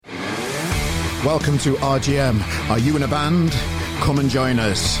Welcome to RGM. Are you in a band? Come and join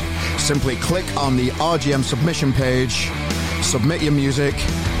us. Simply click on the RGM submission page, submit your music,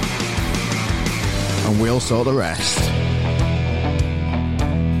 and we'll sort the rest.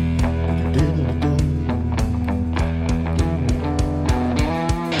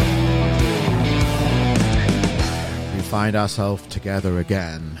 We find ourselves together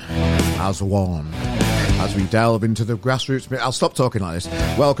again as one, as we delve into the grassroots. I'll stop talking like this.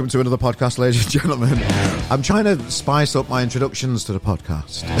 Welcome to another podcast, ladies and gentlemen. I'm trying to spice up my introductions to the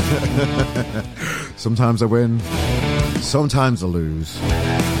podcast. Sometimes I win, sometimes I lose.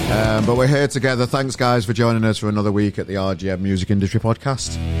 But we're here together. Thanks, guys, for joining us for another week at the RGM Music Industry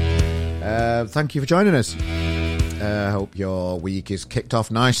Podcast. Thank you for joining us. I hope your week is kicked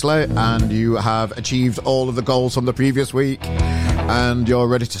off nicely and you have achieved all of the goals from the previous week and you're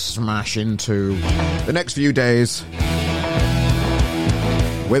ready to smash into the next few days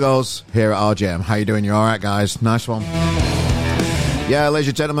with us here at RGM. How you doing? You all right, guys? Nice one. Yeah, ladies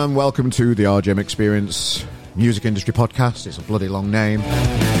and gentlemen, welcome to the RGM Experience Music Industry Podcast. It's a bloody long name.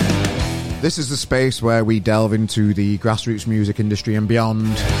 This is the space where we delve into the grassroots music industry and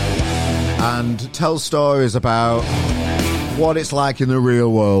beyond and tell stories about what it's like in the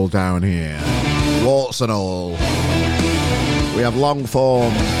real world down here. Warts and all. We have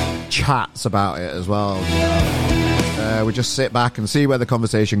long-form chats about it as well. We just sit back and see where the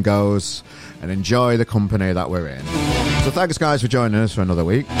conversation goes and enjoy the company that we're in. So thanks, guys, for joining us for another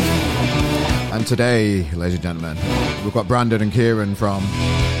week. And today, ladies and gentlemen, we've got Brandon and Kieran from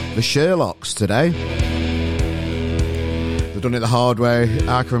the Sherlocks today. They've done it the hard way.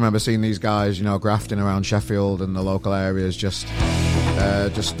 I can remember seeing these guys, grafting around Sheffield and the local areas, just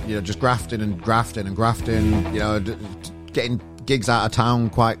grafting and grafting and grafting, getting gigs out of town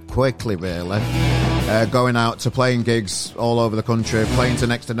quite quickly, really. Going out to playing gigs all over the country, playing to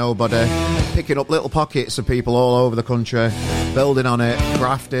next to nobody, picking up little pockets of people all over the country, building on it,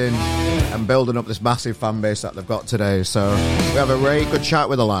 grafting, and building up this massive fan base that they've got today. So we have a very good chat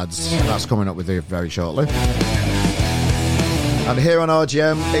with the lads. That's coming up with you very shortly. And here on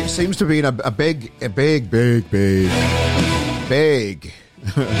RGM, it seems to be a big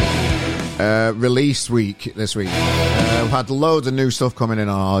release week this week. We've had loads of new stuff coming in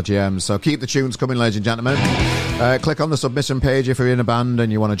on RGM, so keep the tunes coming, ladies and gentlemen. Click on the submission page if you're in a band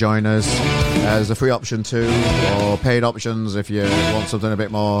and you want to join us. There's a free option too, or paid options if you want something a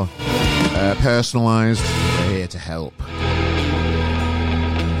bit more personalised. We're here to help.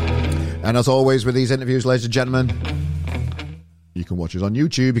 And as always with these interviews, ladies and gentlemen, you can watch us on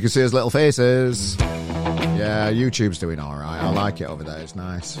YouTube. You can see us little faces. Yeah, YouTube's doing alright. I like it over there. It's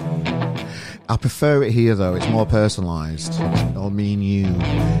nice. I prefer it here, though. It's more personalised. Or me and you,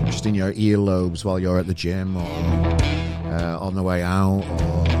 just in your earlobes while you're at the gym or on the way out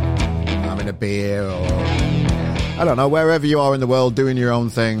or having a beer or... I don't know, wherever you are in the world doing your own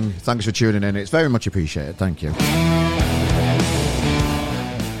thing. Thanks for tuning in. It's very much appreciated. Thank you.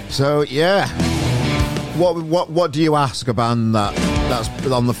 So, yeah. What do you ask a band that's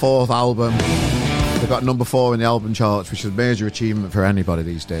on the fourth album? They've got number 4 in the album charts, which is a major achievement for anybody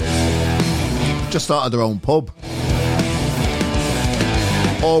these days. Just started their own pub.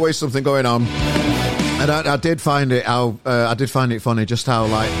 Always something going on. And I did find it funny just how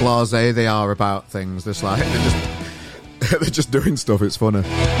blasé they are about things. They're just doing stuff. It's funny.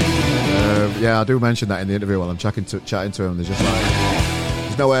 I do mention that in the interview while I'm chatting to them. They're just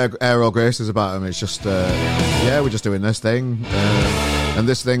there's no air or graces about them. It's just we're just doing this thing, and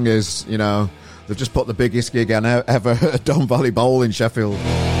this thing is they've just put the biggest gig ever at Don Valley Bowl in Sheffield.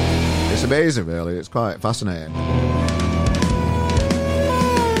 It's amazing, really. It's quite fascinating.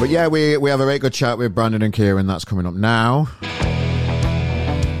 But yeah, we have a very good chat with Brandon and Kieran. That's coming up now.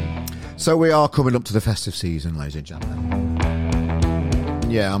 So we are coming up to the festive season, ladies and gentlemen.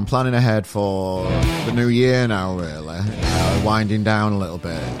 Yeah, I'm planning ahead for the new year now, really. Winding down a little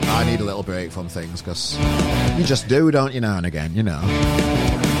bit. I need a little break from things, because you just do, don't you, now and again,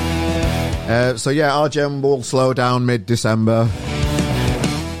 RGM will slow down mid-December.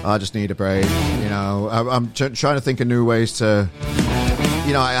 I just need a break, I'm trying to think of new ways to...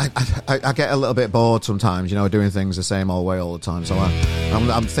 I get a little bit bored sometimes, doing things the same old way all the time. So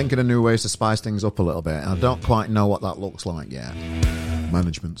I'm thinking of new ways to spice things up a little bit. And I don't quite know what that looks like yet.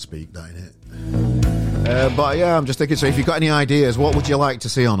 Management speak, that ain't it? But yeah, I'm just thinking. So, if you've got any ideas, what would you like to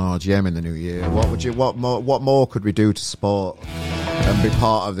see on RGM in the new year? What more could we do to support and be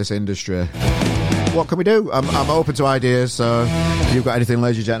part of this industry? What can we do? I'm open to ideas. So, if you've got anything,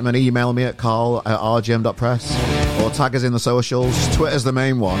 ladies and gentlemen, email me at carl@rgm.press or tag us in the socials. Twitter's the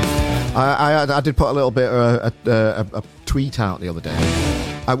main one. I did put a little bit of a tweet out the other day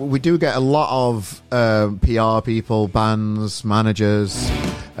We do get a lot of PR people, bands, managers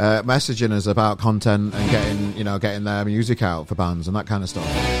messaging us about content and getting their music out for bands and that kind of stuff.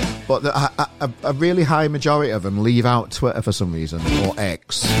 But a really high majority of them leave out Twitter for some reason, or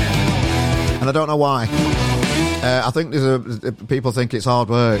X, and I don't know why. I think people think it's hard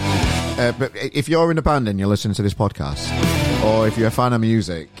work. But if you're in a band and you're listening to this podcast, or if you're a fan of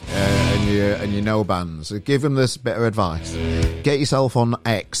music and you know bands, give them this bit of advice. Get yourself on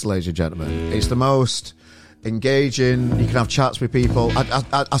X, ladies and gentlemen. It's the most engaging. You can have chats with people.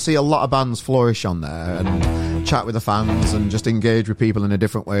 I see a lot of bands flourish on there and chat with the fans and just engage with people in a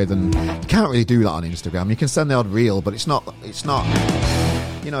different way than you can't really do that on Instagram. You can send the odd reel, but it's not.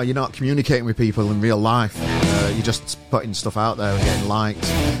 You're not communicating with people in real life. You're just putting stuff out there and getting likes.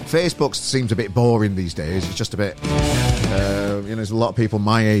 Facebook seems a bit boring these days. It's just a bit, there's a lot of people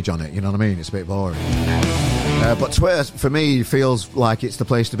my age on it, you know what I mean? It's a bit boring. But Twitter, for me, feels like it's the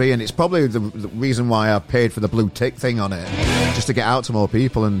place to be, and it's probably the reason why I paid for the blue tick thing on it, just to get out to more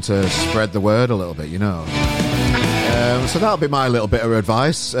people and to spread the word a little bit, So that'll be my little bit of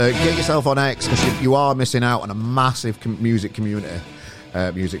advice. Get yourself on X, because you are missing out on a massive music community.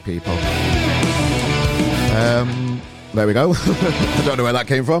 Music people. There we go. I don't know where that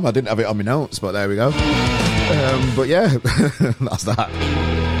came from. I didn't have it on my notes, but there we go. But yeah, that's that.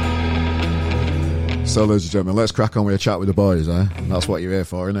 So, ladies and gentlemen, let's crack on with a chat with the boys, eh? That's what you're here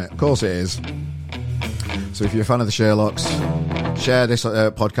for, isn't it? Of course it is. So if you're a fan of the Sherlocks, share this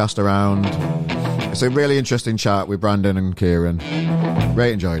podcast around. It's a really interesting chat with Brandon and Kieran.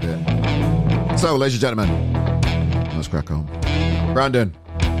 Really enjoyed it. So, ladies and gentlemen, let's crack on. Brandon,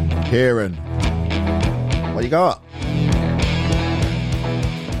 Kieran, what you got?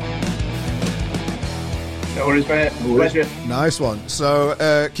 No worries, mate. Pleasure. Nice one.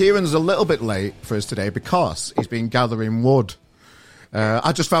 So, Kieran's a little bit late for us today because he's been gathering wood.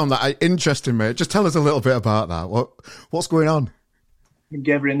 I just found that interesting, mate. Just tell us a little bit about that. What's going on? I'm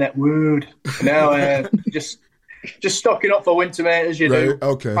gathering that wood. Now, just stocking up for winter, mate, as you do.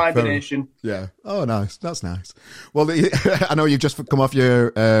 Okay. Hibernation. Yeah. Oh, nice. That's nice. Well, I know you've just come off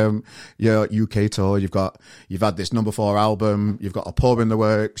your UK tour. You've had this number 4 album. You've got a pub in the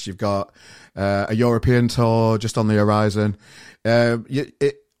works. You've got a European tour just on the horizon.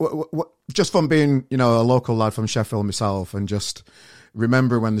 Just from being, a local lad from Sheffield myself, and just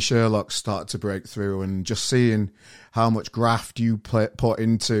remember when the Sherlocks started to break through, and just seeing how much graft you put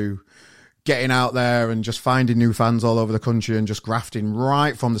into getting out there and just finding new fans all over the country and just grafting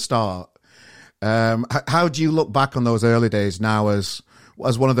right from the start. How do you look back on those early days now as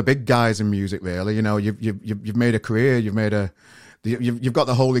one of the big guys in music? Really, you've made a career. You've got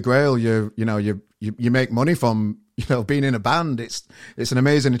the holy grail. You make money from being in a band. It's an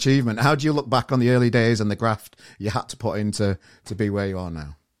amazing achievement. How do you look back on the early days and the graft you had to put into to be where you are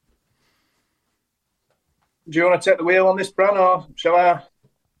now? Do you want to take the wheel on this, Bran, or shall I?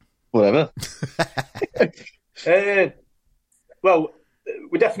 Whatever. Well,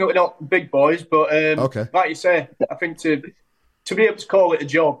 we're definitely not big boys, but okay. Like you say, I think to be able to call it a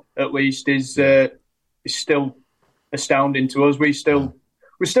job at least is still astounding to us. We still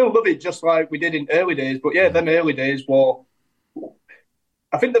love it just like we did in early days. But yeah, them early days were.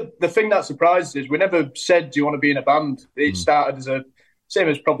 I think the thing that surprises is we never said, "Do you want to be in a band?" It started as same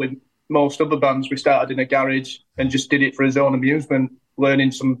as probably most other bands. We started in a garage and just did it for his own amusement,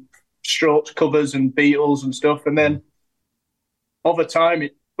 learning some Strokes covers and Beatles and stuff, and then over time,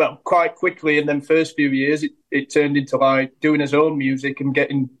 quite quickly in them first few years, it turned into like doing his own music and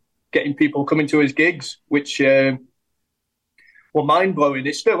getting people coming to his gigs, which were mind blowing.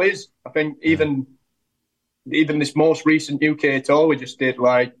 It still is. I think even this most recent UK tour we just did,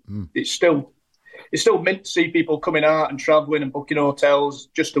 it's still meant to see people coming out and travelling and booking hotels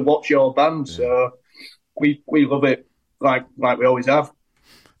just to watch your band. Yeah. So we love it like we always have.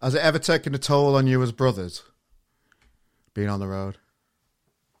 Has it ever taken a toll on you as brothers, being on the road?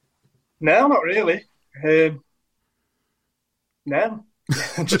 No, not really. No. I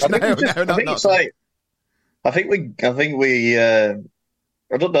think we. I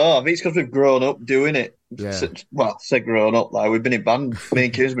don't know. I think it's because we've grown up doing it. Yeah. Well, I say grown up. Like we've been in band. Me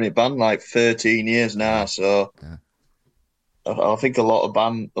and Kieran's been in band like 13 years now. So yeah. I think a lot of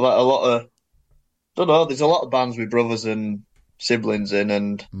I don't know. There's a lot of bands with brothers and siblings in,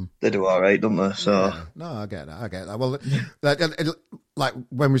 and they do all right, don't they? So yeah. No, I get that. Well, like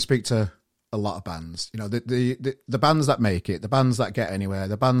when we speak to a lot of bands, the bands that make it, the bands that get anywhere,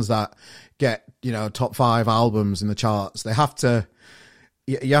 the bands that get top 5 albums in the charts, you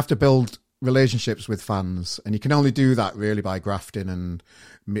have to build relationships with fans, and you can only do that really by grafting and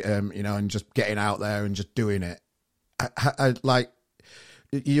and just getting out there and just doing it.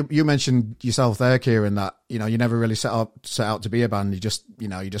 you mentioned yourself there, Kieran, that you never really set out to be a band. You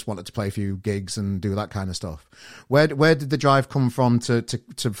just wanted to play a few gigs and do that kind of stuff. Where did the drive come from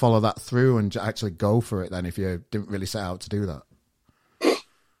to follow that through and to actually go for it then, if you didn't really set out to do that?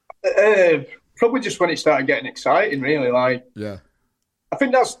 Probably just when it started getting exciting, really. Like, yeah, I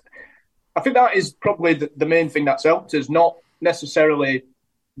think that is probably the main thing that's helped us. Not necessarily,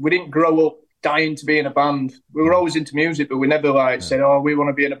 we didn't grow up dying to be in a band. We were always into music, but we never said, "Oh, we want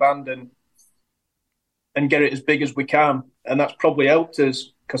to be in a band and get it as big as we can." And that's probably helped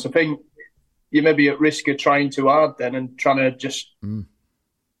us, because I think you may be at risk of trying too hard then and trying to just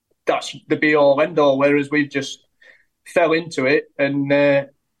that's the be all end all. Whereas we've just fell into it and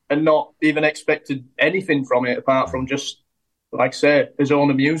not even expected anything from it apart from just, like I say, his own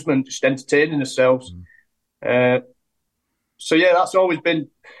amusement, just entertaining ourselves. So yeah, that's always been.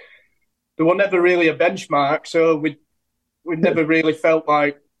 There were never really a benchmark, so we never really felt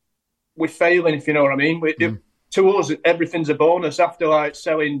like we're failing, if you know what I mean. To us, everything's a bonus after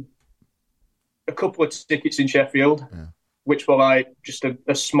selling a couple of tickets in Sheffield, which were just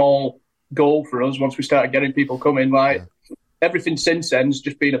a small goal for us once we started getting people coming. Everything since then has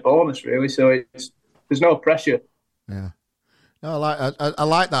just been a bonus, really. So there's no pressure. Yeah, no, I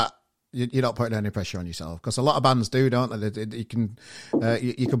like that. You're not putting any pressure on yourself, because a lot of bands do, don't they? You can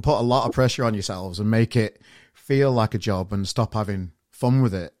put a lot of pressure on yourselves and make it feel like a job and stop having fun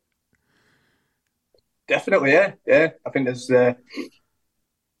with it. Definitely, yeah. I think there's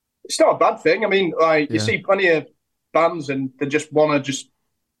it's not a bad thing. I mean, you see plenty of bands and they just want to just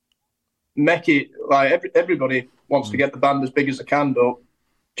make it everybody wants to get the band as big as they can, but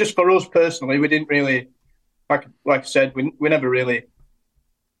just for us personally, we didn't really like I said, we never really.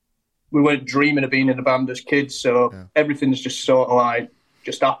 We weren't dreaming of being in a band as kids, so everything's just sort of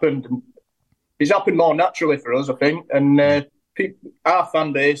just happened. And it's happened more naturally for us, I think. And our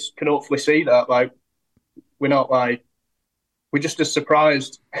fan base can hopefully see that. We're not we're just as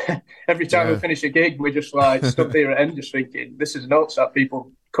surprised every time we finish a gig. We're just stood there at end, just thinking, this is nuts that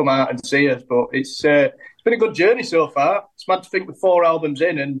people come out and see us. But it's been a good journey so far. It's mad to think we're 4 albums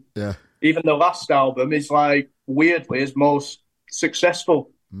in, and even the last album is weirdly his most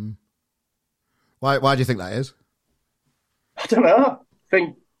successful. Why do you think that is? I don't know. I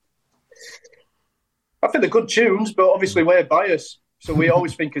think they're good tunes, but obviously we're biased, so we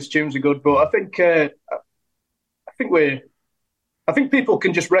always think his tunes are good. But I think people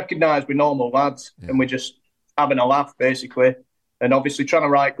can just recognise we're normal lads and we're just having a laugh, basically, and obviously trying to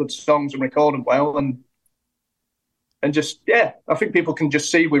write good songs and record them well, and just I think people can just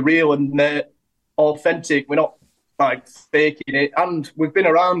see we're real and authentic. We're not faking it, and we've been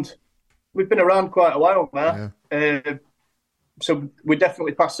around. We've been around quite a while now, so we're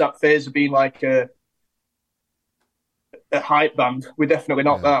definitely past that phase of being a hype band. We're definitely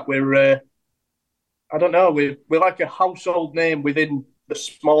not that. We're, I don't know, we're like a household name within the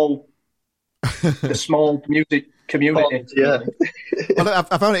small music community. Well,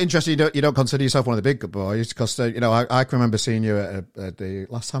 I found it interesting. You don't consider yourself one of the big boys, because I can remember seeing you at the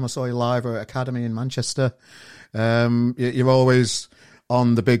last time I saw you live at Academy in Manchester. You're always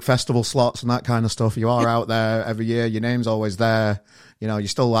on the big festival slots and that kind of stuff. You are out there every year. Your name's always there. You're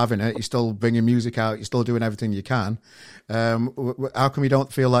still having it. You're still bringing music out. You're still doing everything you can. How come you don't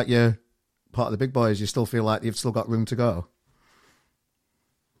feel like you're part of the big boys? You still feel like you've still got room to go?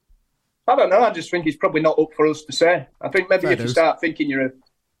 I don't know. I just think it's probably not up for us to say. I think maybe if you start thinking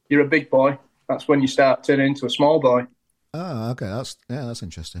you're a big boy, that's when you start turning into a small boy. Oh, okay. That's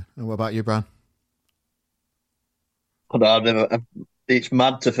interesting. And what about you, Bran? It's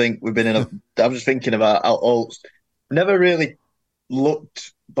mad to think we've been in a. I was just thinking about how old. Never really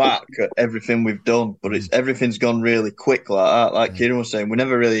looked back at everything we've done, but everything's gone really quick like that. Like Kieran was saying, we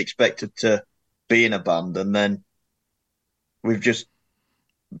never really expected to be in a band, and then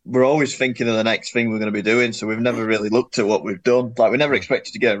we're always thinking of the next thing we're going to be doing. So we've never really looked at what we've done. We never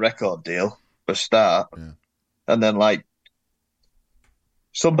expected to get a record deal for a start, and then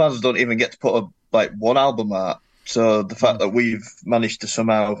some bands don't even get to put one album out. So the fact that we've managed to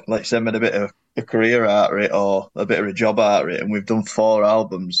somehow, like I said, made a bit of a career out of it or a bit of a job out of it, and we've done 4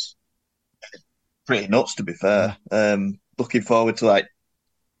 albums, pretty nuts to be fair. Looking forward to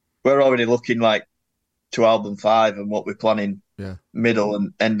we're already looking to album 5 and what we're planning middle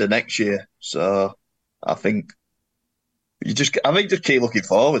and end of next year. So I think just keep looking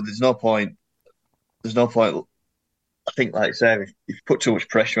forward. There's no point. I think, like I say, if you put too much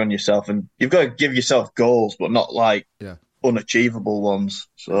pressure on yourself, and you've got to give yourself goals, but not unachievable ones.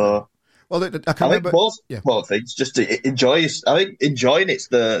 So, well, I think both things. Just to enjoy. I think enjoying it's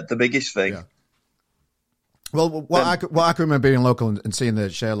the biggest thing. Well, what I can remember being local and seeing the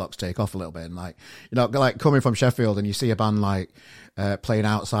Sherlocks take off a little bit, and like, you know, like coming from Sheffield, and you see a band like playing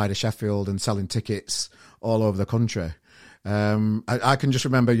outside of Sheffield and selling tickets all over the country. I can just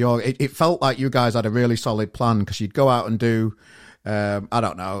remember it felt like you guys had a really solid plan, because you'd go out and do, I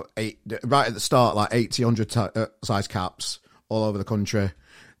don't know, right at the start, like 80, 100 size caps all over the country.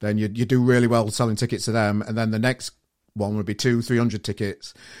 Then you do really well selling tickets to them, and then the next one would be 200-300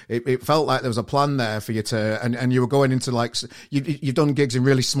 tickets. It felt like there was a plan there for you to, and you were going into like, you've done gigs in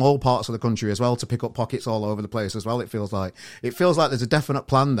really small parts of the country as well to pick up pockets all over the place as well. It feels like there's a definite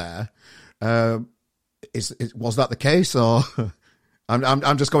plan there. Was that the case, or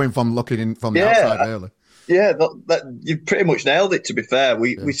I'm just going from looking in from the outside really? Yeah, you pretty much nailed it. To be fair,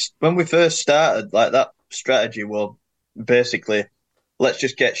 we when we first started, like, that strategy was basically, let's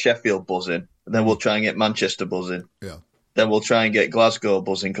just get Sheffield buzzing, and then we'll try and get Manchester buzzing. Yeah. Then we'll try and get Glasgow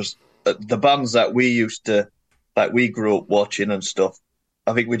buzzing, because the bands that we used to, like, we grew up watching and stuff,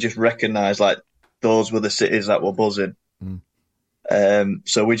 I think we just recognised, like, those were the cities that were buzzing.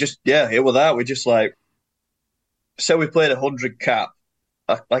 So we just, here with that, we just, like, so we played 100 cap.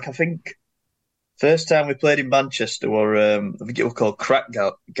 I think first time we played in Manchester were, I think it was called Crack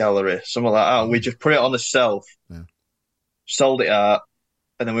Gallery, something like that. And we just put it on a shelf, sold it out,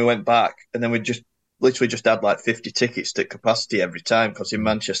 and then we went back, and then we just literally just had like 50 tickets to capacity every time, because in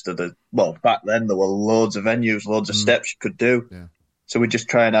Manchester, back then there were loads of venues, loads of steps you could do. Yeah. So we just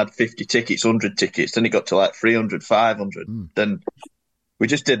try and add 50 tickets, 100 tickets, then it got to like 300, 500. Then we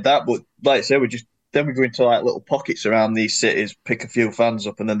just did that, but like I say, then we go into like little pockets around these cities, pick a few fans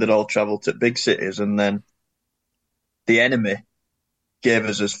up, and then they'd all travel to big cities. And then the Enemy gave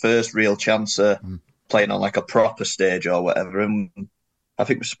us his first real chance of playing on like a proper stage or whatever. And I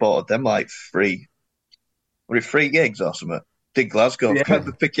think we supported them like three gigs or something. Did Glasgow. Yeah. I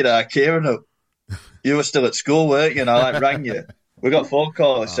remember picking our Kieran up. You were still at school, weren't you? And I like rang you. We got a phone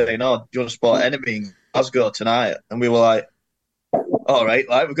call saying, "Oh, do you want to support Enemy in Glasgow tonight?" And we were like, all right,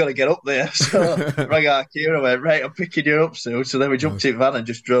 like, we've got to get up there. So rang our Kieran and went, right, I'm picking you up soon. So then we jumped in the van and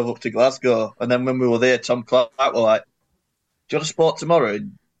just drove up to Glasgow. And then when we were there, Tom Clark were like, "Do you want to support tomorrow?"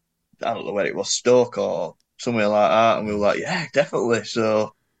 And I don't know where it was, Stoke or somewhere like that. And we were like, yeah, definitely.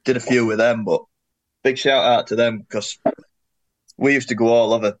 So did a few with them, but big shout out to them, because we used to go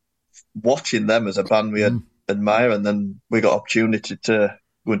all over watching them as a band we admire, and then we got opportunity to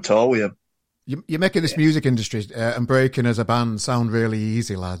go and tour with them. You're making this music industry and breaking as a band sound really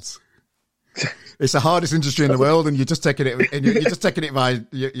easy, lads. It's the hardest industry in the world, and you're just taking it. And you're just taking it by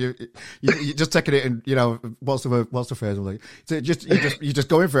you're just taking it, and you know what's the phrase? Like, you're just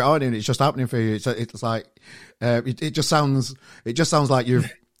going for it, aren't you? And it's just happening for you. It's like it just sounds like you've,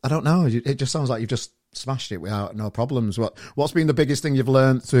 I don't know. It just sounds like you've just smashed it without no problems. What's been the biggest thing you've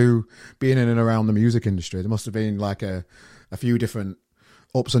learned through being in and around the music industry? There must have been like a few different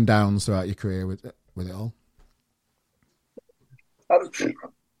ups and downs throughout your career with it all.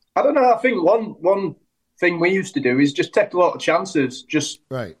 I don't know. I think one thing we used to do is just take a lot of chances. Just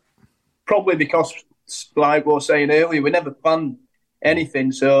right. Probably because, like we were saying earlier, we never planned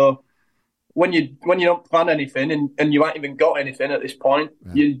anything. So when you don't plan anything and you ain't even got anything at this point,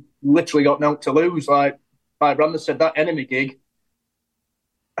 you literally got nothing to lose. Like Brandon said, that Enemy gig.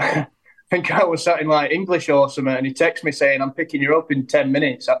 I think I was sat in like English or something, and he texted me saying, "I'm picking you up in 10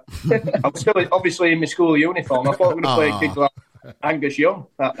 minutes." I was still obviously in my school uniform. I thought we were going to play a gig like Angus Young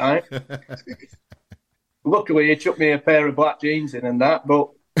that night. Luckily, he took me a pair of black jeans in and that. But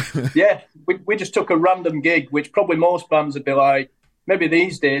yeah, we just took a random gig, which probably most bands would be like, maybe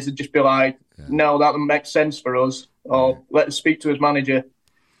these days would just be like, no, that doesn't make sense for us. Or let us speak to his manager.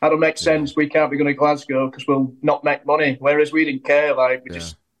 That don't make sense. We can't be going to Glasgow because we'll not make money. Whereas we didn't care. Like, we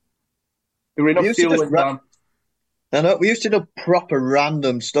just... There were enough fuel in down. I know, we used to do proper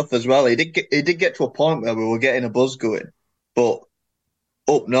random stuff as well. It did get to a point where we were getting a buzz going, but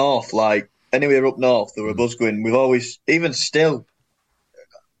up north, like anywhere up north, there were a buzz going. We've always, even still,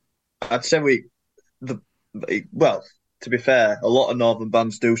 I'd say well, to be fair, a lot of northern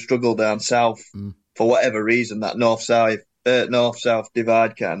bands do struggle down south for whatever reason, that north-south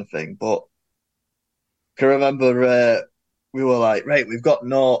divide kind of thing. But I can remember we were like, right, we've got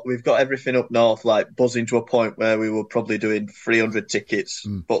everything up north, like buzzing to a point where we were probably doing 300 tickets.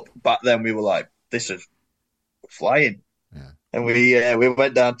 But back then we were like, this is flying. Yeah. And we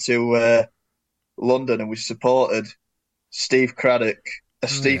went down to London and we supported Steve Craddock,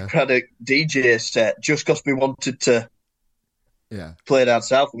 Craddock DJ set, just because we wanted to play down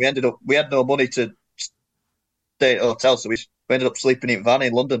south. And we had no money to stay at a hotel, so we ended up sleeping in a van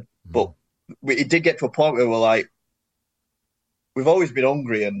in London. But it did get to a point where we were like, we've always been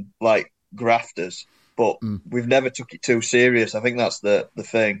hungry and like grafters, but we've never took it too serious. I think that's the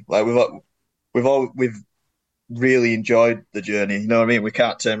thing. Like we've really enjoyed the journey. You know what I mean? We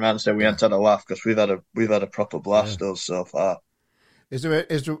can't turn around and say we haven't had a laugh, because we've had a proper blast us so far. Was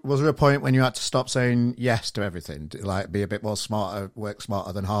there a point when you had to stop saying yes to everything, like be a bit more smarter, work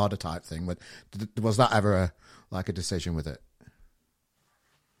smarter than harder type thing? Was that ever a decision with it?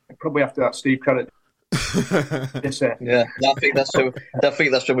 Probably after that Steve Craddock. Yeah, I think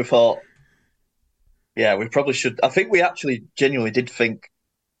that's when we thought, yeah, we probably should. I think we actually genuinely did think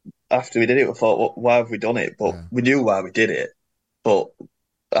after we did it, we thought, well, why have we done it? But we knew why we did it. But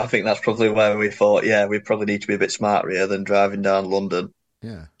I think that's probably where we thought, yeah, we probably need to be a bit smarter here than driving down London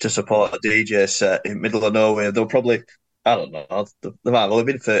to support a DJ set in the middle of nowhere. They'll probably, I don't know, they might have only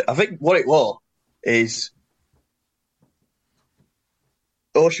been for, I think what it was is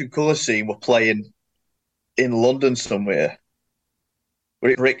Ocean Colour Scene were playing in London somewhere,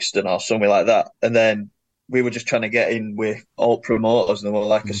 or at Brixton or somewhere like that. And then we were just trying to get in with all promoters, and they were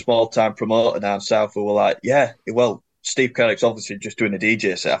like a small time promoter down south who were like, yeah, well, Steve Craddock's obviously just doing a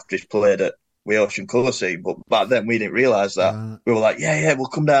DJ set after he's played at the Ocean Colour Scene. But back then we didn't realise that. We were like, yeah, we'll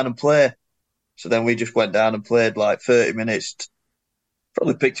come down and play. So then we just went down and played like 30 minutes.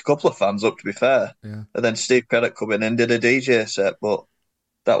 Probably picked a couple of fans up, to be fair. Yeah. And then Steve Craddock come in and did a DJ set. But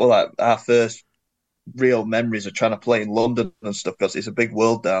that was like our first real memories of trying to play in London and stuff, because it's a big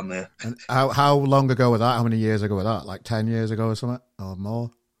world down there. And how long ago was that? How many years ago was that? Like 10 years ago or something? Or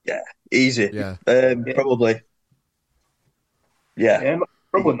more? Yeah, easy. Yeah. Probably. Yeah,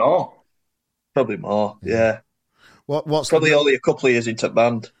 probably not. Probably more. Yeah. What's probably only a couple of years into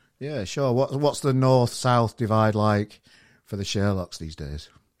band. Yeah, sure. What's the north-south divide like for the Sherlocks these days?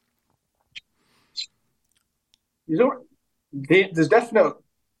 There's definitely.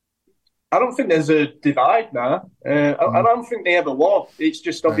 I don't think there's a divide now. I don't think they ever were. It's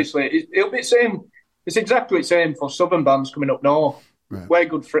just obviously it'll be the same. It's exactly the same for southern bands coming up north. Right. We're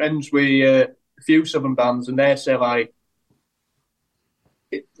good friends with a few southern bands, and they say like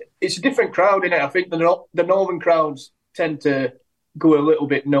it's a different crowd, innit? I think the northern crowds tend to go a little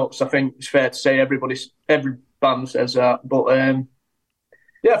bit nuts. I think it's fair to say every band says that, but I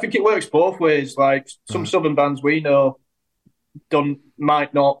think it works both ways. Like some southern bands we know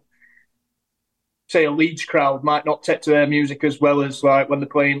might not. Say a Leeds crowd might not take to their music as well as like when they're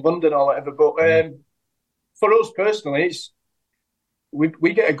playing London or whatever. But for us personally,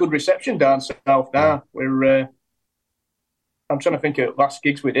 we get a good reception down south now. I'm trying to think of last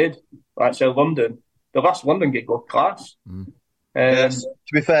gigs we did, like say London. The last London gig was class. Yes,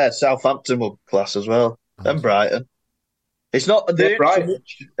 to be fair, Southampton were class as well, and Brighton. It's not there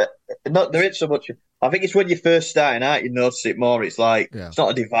ain't so much. I think it's when you're first starting out, you notice it more. It's like it's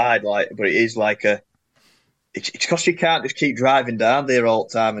not a divide, but it is like it's because you can't just keep driving down there all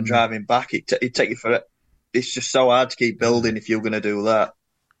the time and driving back. It take you for it. It's just so hard to keep building if you're going to do that.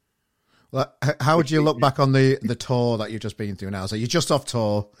 Well, how would you look back on the tour that you've just been through now? So you're just off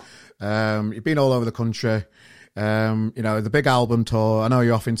tour. You've been all over the country. The big album tour. I know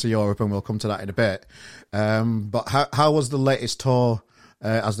you're off into Europe, and we'll come to that in a bit. But how was the latest tour?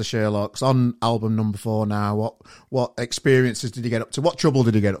 As the Sherlocks on album number 4 now, what experiences did you get up to? What trouble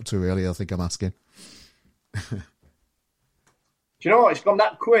did you get up to, really? I think I'm asking. Do you know what? It's gone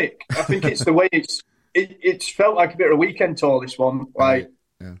that quick. I think it's the way it's felt like a bit of a weekend tour, this one. Like,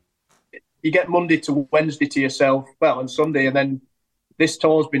 you get Monday to Wednesday to yourself, and Sunday, and then this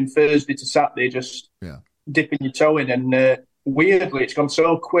tour's been Thursday to Saturday, just dipping your toe in. And weirdly, it's gone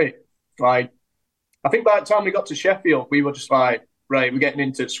so quick. Like, I think by the time we got to Sheffield, we were just like, right, we're getting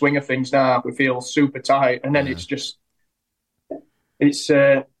into the swing of things now. We feel super tight, and then it's just it's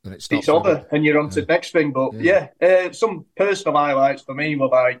over, and you're on to the next thing. But some personal highlights for me were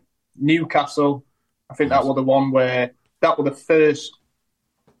like Newcastle. I think that was the first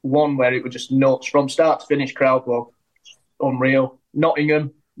one where it was just nuts from start to finish. Crowd was unreal.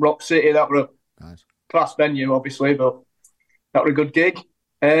 Nottingham, Rock City, that were a class venue, obviously, but that was a good gig.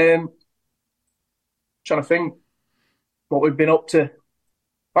 Trying to think what we've been up to.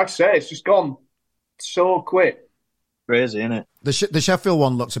 Like I say, it's just gone so quick. Crazy, isn't it? The Sheffield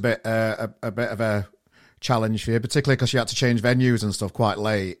one looks a bit of a challenge for you, particularly because you had to change venues and stuff quite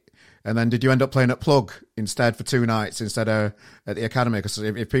late. And then did you end up playing at Plug instead for 2 nights instead of at the Academy? Because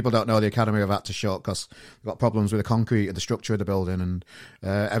if people don't know, the Academy have had to shut because they've got problems with the concrete and the structure of the building, and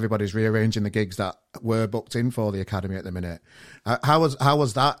everybody's rearranging the gigs that were booked in for the Academy at the minute. How was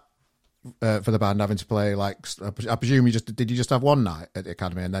that? For the band having to play, like, I presume did you just have 1 night at the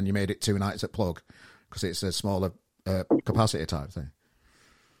Academy and then you made it 2 nights at Plug because it's a smaller capacity type thing?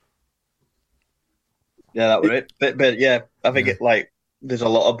 Yeah, that was it. But yeah, I think it there's a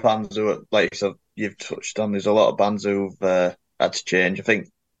lot of bands who are like, so you've touched on. There's a lot of bands who've had to change. I think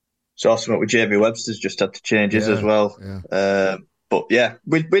saw something with Jamie Webster's just had to change his as well. Yeah. But yeah,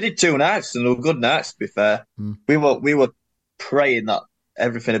 we did 2 nights and they were good nights. To be fair, we were praying that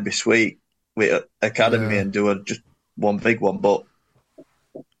everything would be sweet with Academy and do just one big one. But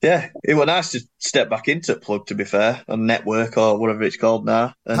yeah, it was nice to step back into Plug. To be fair, on Network or whatever it's called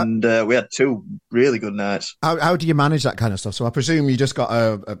now, and we had 2 really good nights. How do you manage that kind of stuff? So I presume you just got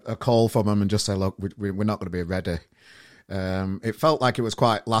a call from them and just say, look, we're not going to be ready. It felt like it was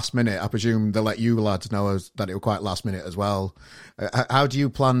quite last minute. I presume they let you lads know that it was quite last minute as well. How do you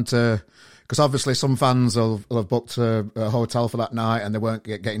plan to? Because obviously some fans will have booked a hotel for that night and they weren't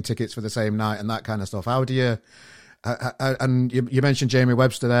getting tickets for the same night and that kind of stuff. How do you? And you mentioned Jamie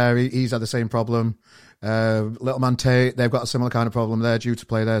Webster there. He's had the same problem. Little Man Tate, they've got a similar kind of problem. They're due to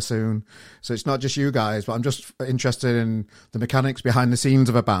play there soon. So it's not just you guys, but I'm just interested in the mechanics behind the scenes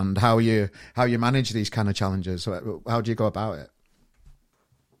of a band, how you manage these kind of challenges. So how do you go about it?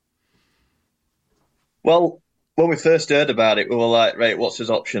 Well, when we first heard about it, we were like, right, what's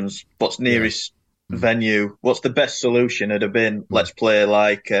his options? What's nearest venue? What's the best solution? It'd have been, let's play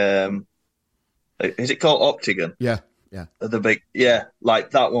like, is it called Octagon? Yeah. The big,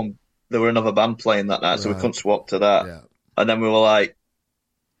 like that one. There were another band playing that night, so we couldn't swap to that. Yeah. And then we were like,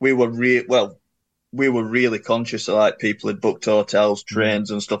 we were really conscious of like people had booked hotels,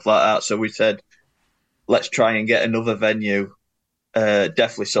 trains, and stuff like that. So we said, let's try and get another venue,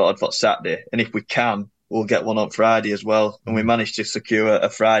 definitely sorted for Saturday, and if we can, we'll get one on Friday as well. And we managed to secure a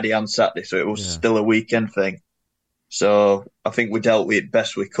Friday and Saturday, so it was still a weekend thing. So I think we dealt with it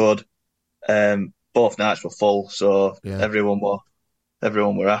best we could. Both nights were full, so everyone were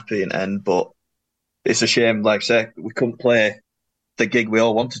happy in the end. But it's a shame, like I said, we couldn't play the gig we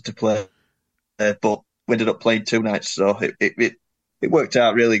all wanted to play, but we ended up playing 2 nights, so it worked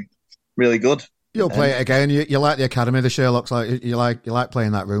out really, really good. You'll play it again. You like the Academy, the Sherlocks. Like you like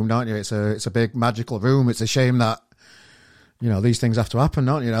playing that room, don't you? It's a big magical room. It's a shame that these things have to happen,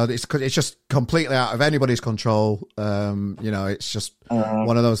 don't you? It's just completely out of anybody's control. It's just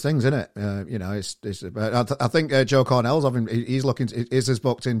one of those things, isn't it? I think Joe Cornell's he's looking. Is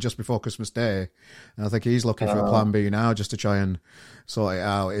booked in just before Christmas Day, and I think he's looking for a plan B now just to try and sort it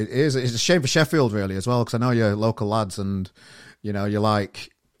out. It's a shame for Sheffield really as well, because I know you're local lads, and you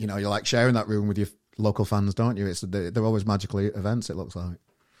like sharing that room with your local fans, don't you? They're always magical events. It looks like.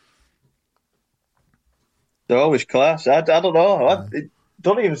 They're always class. I don't know. It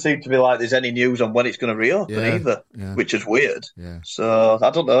don't even seem to be like there's any news on when it's going to reopen either, which is weird. Yeah. So I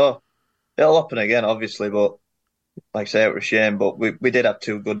don't know. It'll happen again, obviously, but like I say, it was a shame. But we did have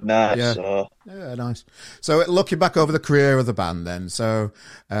 2 good nights. Yeah. So. Yeah, nice. So looking back over the career of the band, then, so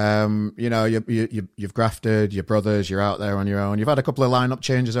you've grafted, your brothers, you're out there on your own. You've had a couple of lineup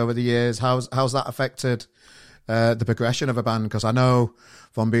changes over the years. How's that affected the progression of a band? Because I know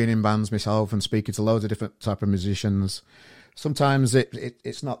from being in bands myself and speaking to loads of different type of musicians, sometimes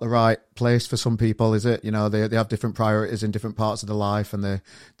it's not the right place for some people, is it? They have different priorities in different parts of their life, and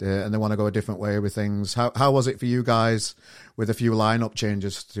they want to go a different way with things. How was it for you guys with a few lineup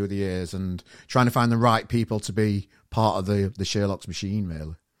changes through the years and trying to find the right people to be part of the Sherlocks machine,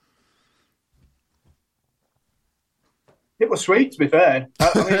 really? It was sweet, to be fair.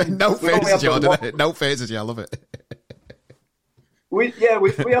 I mean, no phases, John. No phases, I love it. We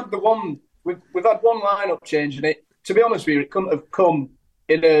had the one. We've had one lineup change, and it. To be honest with you, it couldn't have come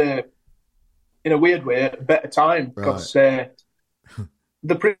in a weird way at a better time, because the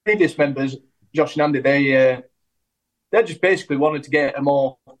previous members, Josh and Andy, they just basically wanted to get a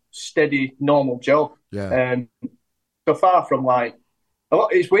more steady, normal job. Yeah. So far from like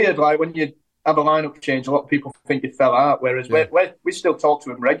it's weird. Like when you have a lineup change, a lot of people think you fell out, whereas we still talk to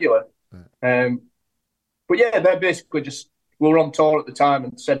them regular. Right. But yeah, they're basically we were on tour at the time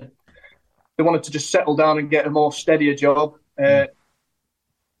and said they wanted to just settle down and get a more steadier job, and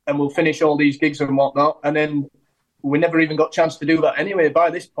we'll finish all these gigs and whatnot. And then we never even got a chance to do that anyway.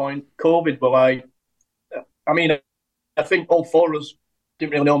 By this point, COVID were like, I mean, I think all 4 of us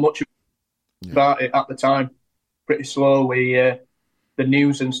didn't really know much about it at the time. Pretty slow. The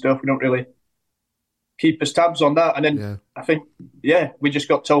news and stuff, we don't really keep us tabs on that. And then I think, we just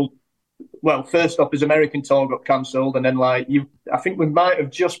got told, well, first off, his American tour got cancelled, and then I think we might have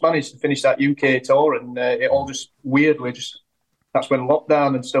just managed to finish that UK tour, and it all just weirdly that's when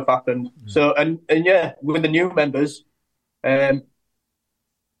lockdown and stuff happened. So and with the new members, me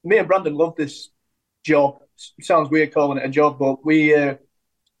and Brandon love this job. It sounds weird calling it a job, but we don't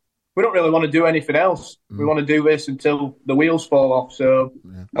really want to do anything else. We want to do this until the wheels fall off. So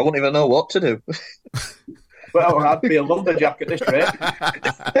I wouldn't even know what to do. Well, I'd be a lumberjack at this rate.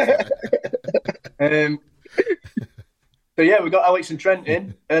 So yeah, we got Alex and Trent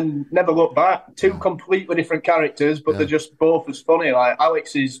in, and never looked back. Two completely different characters, but they're just both as funny. Like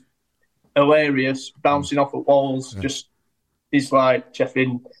Alex is hilarious, bouncing off of walls. Just he's like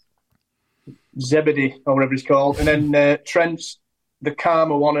cheffing Zebedee or whatever he's called, and then Trent's the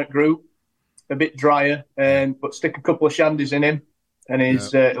calmer one at group, a bit drier, but stick a couple of shandies in him, and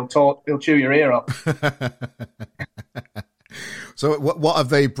he'll chew your ear off. So what have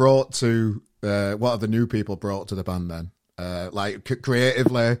they brought to? What have the new people brought to the band then? Like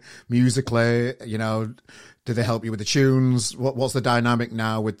creatively, musically, do they help you with the tunes? What's the dynamic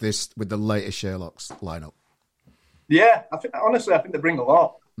now with the latest Sherlocks lineup? Yeah, honestly, I think they bring a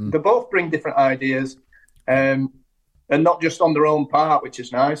lot. They both bring different ideas, and not just on their own part, which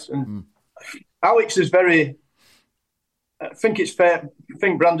is nice. And Alex is very. I think it's fair. I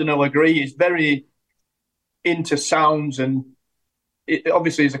think Brandon will agree. He's very into sounds, and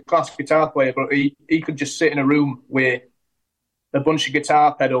obviously he's a class guitar player, but he could just sit in a room with a bunch of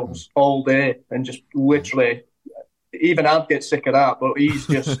guitar pedals all day and just literally, even I'd get sick of that, but he's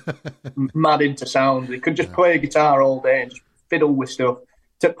just mad into sound. He could just play a guitar all day and just fiddle with stuff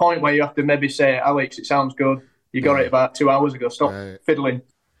to the point where you have to maybe say, Alex, it sounds good. You got it about 2 hours ago. Stop fiddling.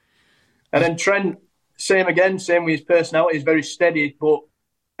 And then Trent, same with his personality. He's very steady, but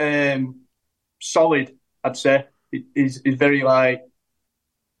solid, I'd say. He's very,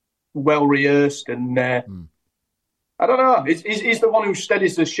 well rehearsed, and I don't know. He's the one who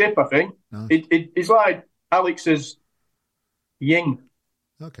steadies the ship, I think. No. He's like Alex's yin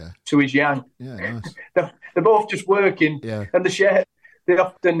to his yang. Yeah, nice. They're both just working, and they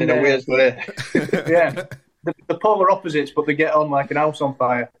often... In a weird way. Yeah. The polar opposites, but they get on like an house on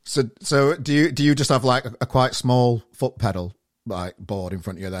fire. So do you just have like a quite small foot pedal board in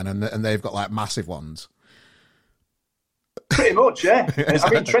front of you then, and they've got like massive ones? Pretty much, yeah. I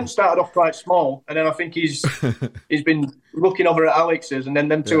mean, Trent started off quite small, and then I think he's been looking over at Alex's, and then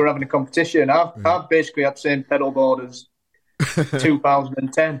them two are having a competition. I've basically had the same pedal board as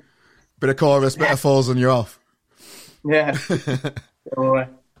 2010. Bit of chorus, bit of falls, and you're off. Yeah.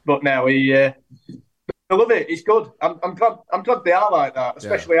 But now I love it. It's good. I'm glad they are like that,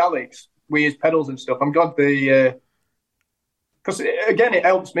 especially Alex with his pedals and stuff. I'm glad they. Because, again, it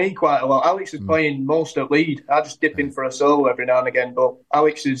helps me quite a lot. Alex is playing most at lead. I just dip in for a solo every now and again, but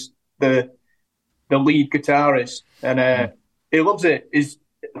Alex is the lead guitarist, and he loves it. He's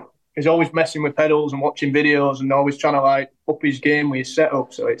always messing with pedals and watching videos and always trying to, up his game with his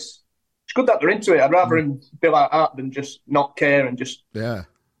setup. So it's good that they're into it. I'd rather him be like that than just not care and just go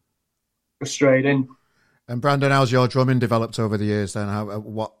straight in. And Brandon, how's your drumming developed over the years? Then,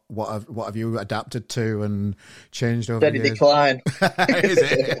 what have you adapted to and changed over the years? Steady decline. Is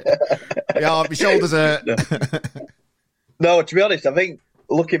it? Yeah, my shoulders hurt. No, to be honest, I think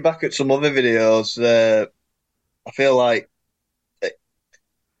looking back at some other videos, I feel like I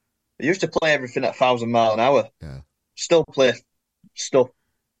used to play everything at 1,000 mile an hour. Yeah. Still play stuff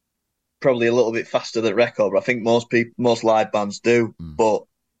probably a little bit faster than record, but I think most live bands do. But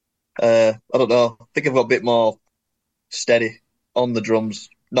I don't know. I think I've got a bit more steady on the drums.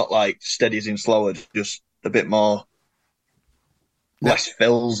 Not like steady as in slower, just a bit more less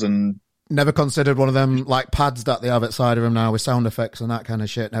fills and. Never considered one of them pads that they have at side of them now with sound effects and that kind of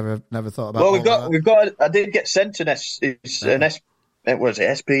shit. Never thought about. Well, we've got. I did get sent an SPDSX,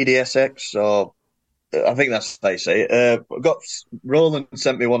 or I think that's how they say it. Roland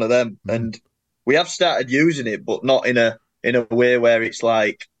sent me one of them, and we have started using it, but not in a way where it's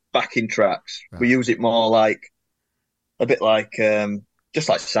like backing tracks. Right. We use it more a bit like just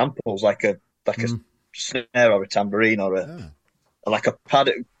like samples, like a snare or a tambourine or like a pad.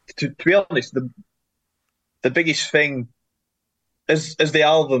 To be honest, the biggest thing as the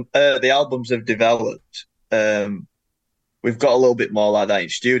albums have developed, we've got a little bit more like that in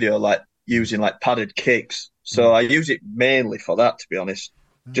studio, like using padded kicks. So I use it mainly for that, to be honest.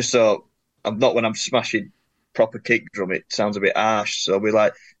 Just so I'm not, when I'm smashing proper kick drum, it sounds a bit harsh. So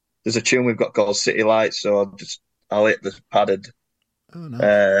there's a tune we've got called City Lights, so I'll hit the padded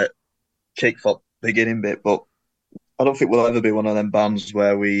kick for beginning bit. But I don't think we'll ever be one of them bands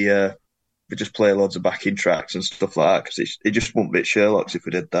where we just play loads of backing tracks and stuff like that, because it just wouldn't be Sherlocks if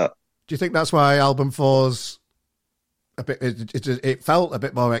we did that. Do you think that's why album 4's a bit? It felt a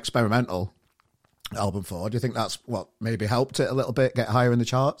bit more experimental. Album 4. Do you think that's what maybe helped it a little bit get higher in the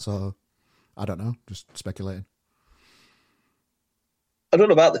charts, or I don't know, just speculating? I don't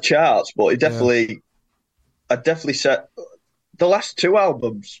know about the charts, but I definitely said the last two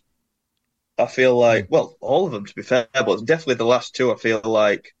albums, I feel like, well, all of them to be fair, but definitely the last two, I feel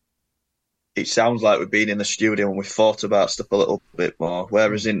like it sounds like we've been in the studio and we've thought about stuff a little bit more.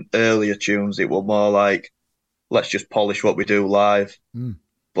 Whereas in earlier tunes, it was more like, let's just polish what we do live.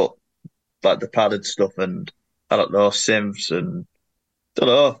 But like the padded stuff and I don't know, synths and I don't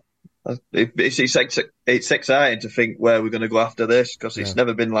know. It's exciting to think where we're going to go after this because it's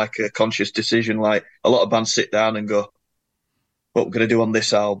never been like a conscious decision. Like a lot of bands sit down and go, what we're going to do on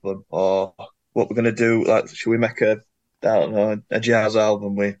this album or what we're going to do. Like, should we make I don't know, a jazz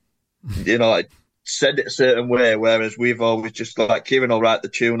album? Like send it a certain way. Whereas we've always just like, Kieran will write the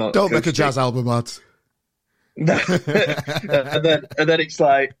tune on. Don't make a jazz album, lads. and then it's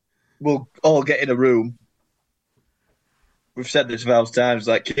like, we'll all get in a room. We've said this a thousand times,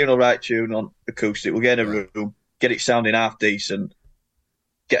 like Kieran will write tune on acoustic, we'll get in a room, get it sounding half decent,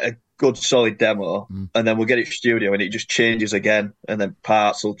 get a good solid demo, and then we'll get it studio and it just changes again, and then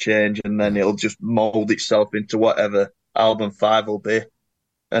parts will change and then it'll just mould itself into whatever album 5 will be.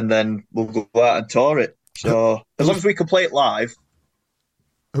 And then we'll go out and tour it. So as long as we can play it live.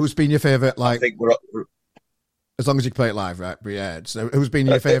 Who's been your favourite, like... I think as long as you can play it live, right? But yeah. So who's been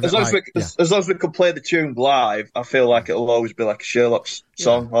your favourite? As long as we can play the tune live, I feel like it'll always be like a Sherlocks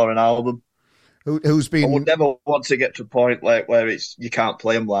song or an album. Who's been? I would never want to get to a point like where it's you can't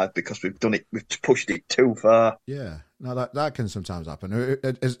play them live because we've pushed it too far. Yeah, no, that can sometimes happen.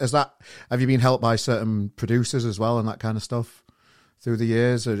 Is that? Have you been helped by certain producers as well and that kind of stuff through the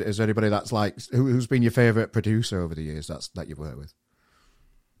years? Or is there anybody that's like who's been your favourite producer over the years that you've worked with?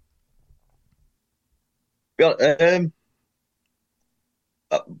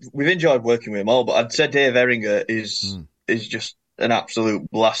 We've enjoyed working with them all, but I'd say Dave Ehringer is just an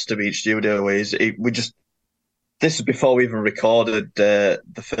absolute blast to be in studio with. This is before we even recorded the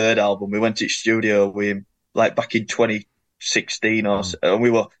third album. We went to his studio with him like back in 2016 or so, and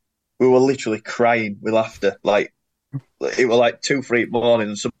we were literally crying with laughter. Like it was like 2-3 in the morning,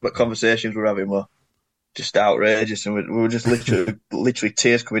 and some of the conversations we were having were just outrageous, and we were just literally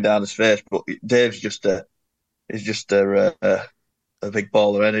tears coming down his face. But Dave's just a big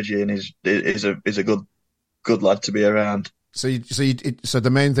ball of energy, and is a good lad to be around. So the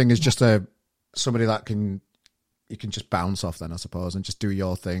main thing is just somebody that you can just bounce off then, I suppose, and just do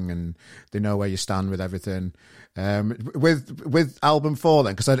your thing, and they know where you stand with everything. With album 4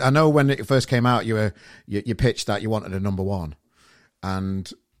 then, because I know when it first came out, you pitched that you wanted a number 1, and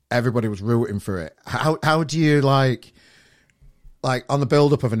everybody was rooting for it. How do you like on the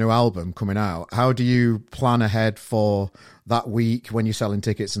build up of a new album coming out? How do you plan ahead for that week when you're selling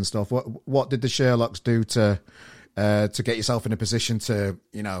tickets and stuff? What did the Sherlocks do to get yourself in a position to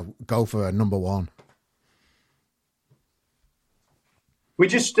go for a number 1? We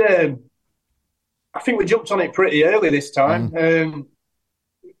just, I think we jumped on it pretty early this time. The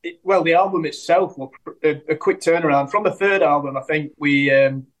album itself was a quick turnaround. From the third album, I think we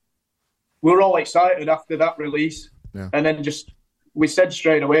were all excited after that release. Yeah. And then we said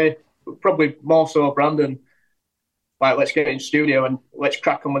straight away, probably more so Brandon, like, let's get in studio and let's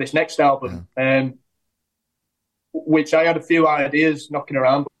crack on with this next album. Yeah. Which I had a few ideas knocking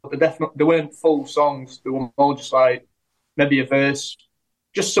around, but they weren't full songs. They were more just like maybe a verse,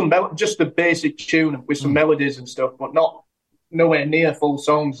 just the basic tune with some melodies and stuff, but nowhere near full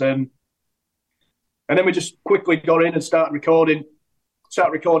songs. And then we just quickly got in and started recording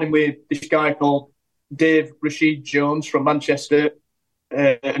with this guy called Dave Rashid Jones from Manchester.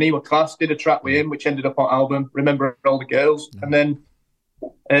 And he was class, did a track with him, which ended up on album, Remember All the Girls. And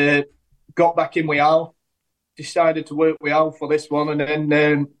then got back in with Al, decided to work with Al for this one. And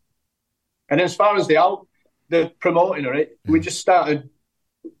then as far as the promoting of it, we just started.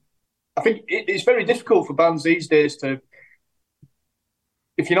 I think it's very difficult for bands these days to,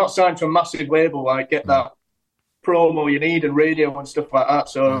 if you're not signed to a massive label, like get that promo you need and radio and stuff like that.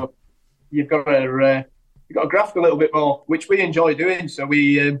 So you've got to graft a little bit more, which we enjoy doing. So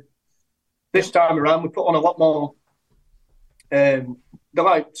we this time around we put on a lot more. They're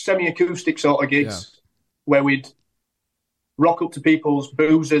like semi-acoustic sort of gigs where we'd rock up to people's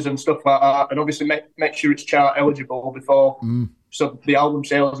boozers and stuff like that, and obviously make sure it's chart eligible before, so the album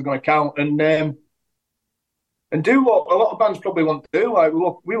sales are going to count, and do what a lot of bands probably want to do. Like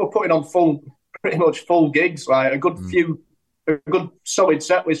we were putting on pretty much full gigs, like a good solid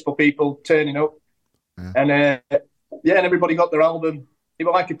set list for people turning up, and everybody got their album. It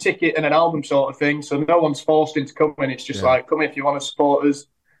was like a ticket and an album sort of thing, so no one's forced into coming. It's just like, come if you want to support us.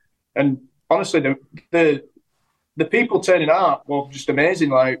 And honestly, the people turning out were just amazing.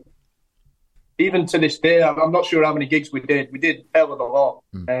 Like, even to this day, I'm not sure how many gigs we did. We did hell of a lot.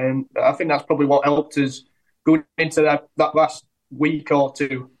 And I think that's probably what helped us going into that last week or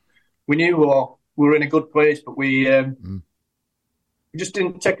two. We knew we were in a good place, but we we just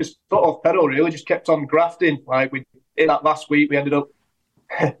didn't take a foot off pedal. Really, just kept on grafting. Like in that last week, we ended up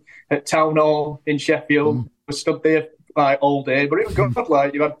at Town Hall in Sheffield. We stood there like all day, but it was good.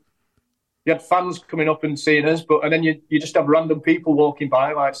 Like you had fans coming up and seeing us, and then you just have random people walking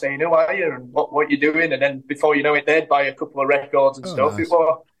by, like saying, "Who are you?" and what you doing, and then before you know it, they'd buy a couple of records and stuff. Nice.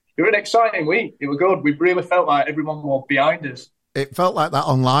 It was an exciting week. It was good. We really felt like everyone was behind us. It felt like that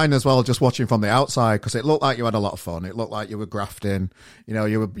online as well, just watching from the outside, because it looked like you had a lot of fun. It looked like you were grafting. You know,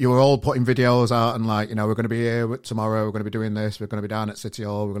 you were all putting videos out and like, you know, we're going to be here tomorrow. We're going to be doing this. We're going to be down at City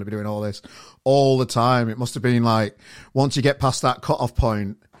Hall. We're going to be doing all this all the time. It must have been like, once you get past that cut-off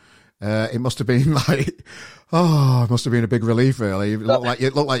point, it must have been like, it must have been a big relief, really. It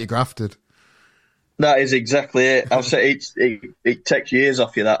looked like you grafted. That is exactly it. I'll say it takes years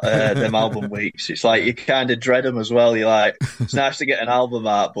off you, that them album weeks. It's like you kind of dread them as well. You're like, it's nice to get an album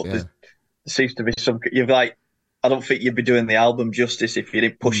out, but there seems to be some. You're like, I don't think you'd be doing the album justice if you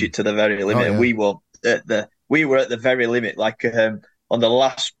didn't push it to the very limit. And we were at the very limit. Like on the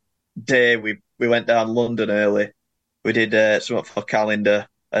last day, we went down London early. We did something for Calendar,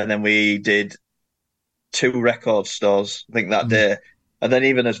 and then we did 2 record stores. I think that day. And then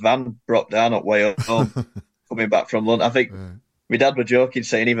even as Van broke down at way home, coming back from London, I think my dad were joking,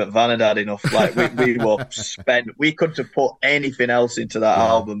 saying even Van had enough. Like we were spent. We couldn't have put anything else into that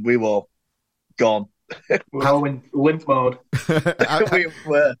album. We were gone. We're all in limp mode. We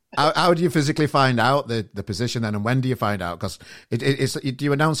were. How do you physically find out the position then, and when do you find out? Because do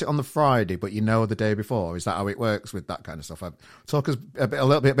you announce it on the Friday, but you know the day before? Is that how it works with that kind of stuff? Talk us a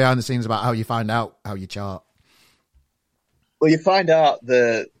little bit behind the scenes about how you find out how you chart. Well, you find out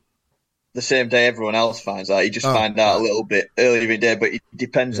the same day everyone else finds out. You just find out a little bit earlier in the day, but it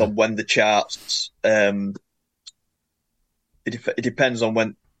depends on when the charts. It depends on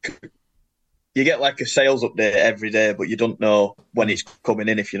when you get like a sales update every day, but you don't know when it's coming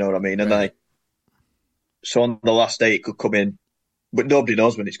in, if you know what I mean. And so on the last day it could come in, but nobody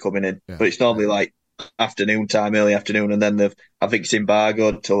knows when it's coming in. Yeah. But it's normally like afternoon time, early afternoon, and then I think it's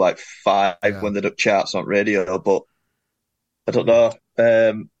embargoed till like 5 when the charts on radio, but. I don't know.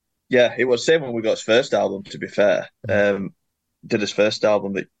 It was the same when we got his first album, to be fair. Did his first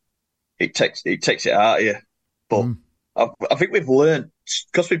album, it takes it out of you. But I think we've learned,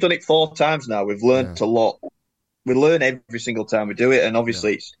 because we've done it 4 times now, we've learned a lot. We learn every single time we do it, and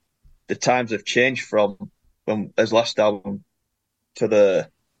obviously the times have changed from his last album to the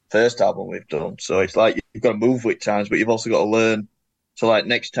first album we've done. So it's like you've got to move with times, but you've also got to learn. So like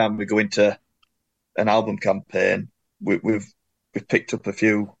next time we go into an album campaign, we've picked up a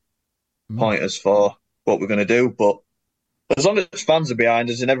few pointers for what we're going to do, but as long as fans are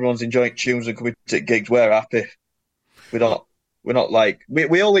behind us and everyone's enjoying tunes and coming to gigs, we're happy. We're not like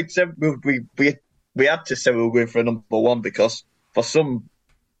we all accept we had to say we were going for a number 1 because for some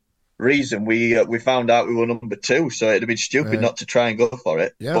reason we found out we were number 2, so it'd have been stupid not to try and go for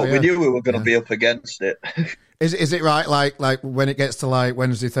it. But we knew we were going to be up against it. Is it right? Like when it gets to like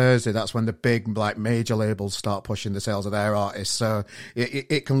Wednesday, Thursday, that's when the big like major labels start pushing the sales of their artists. So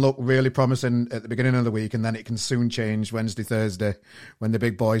it can look really promising at the beginning of the week, and then it can soon change Wednesday, Thursday when the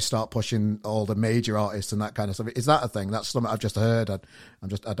big boys start pushing all the major artists and that kind of stuff. Is that a thing? That's something I've just heard. I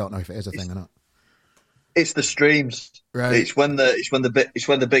don't know if it is a thing or not. It's the streams. Right. It's when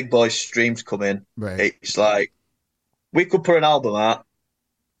the big boys streams come in. Right. It's like we could put an album out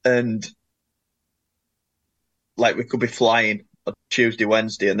and. Like we could be flying on Tuesday,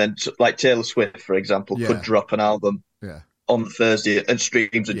 Wednesday, and then like Taylor Swift, for example, could drop an album on Thursday and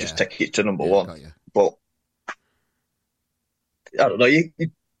streams and just take it to number 1. But I don't know, you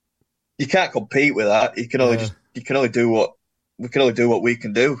can't compete with that. You can only do what we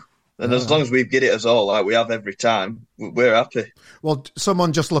can do. And as long as we get it as all, like we have every time, we're happy. Well,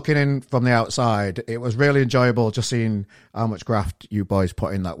 someone just looking in from the outside, it was really enjoyable just seeing how much graft you boys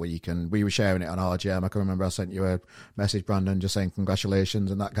put in that week. And we were sharing it on RGM. I can remember I sent you a message, Brandon, just saying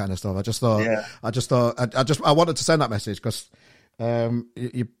congratulations and that kind of stuff. I wanted to send that message because I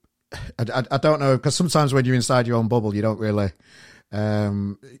don't know, because sometimes when you're inside your own bubble, you don't really...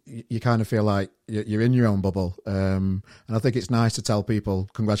 you kind of feel like you're in your own bubble, and I think it's nice to tell people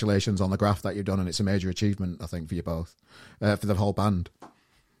congratulations on the graft that you've done, and it's a major achievement, I think, for you both, for the whole band.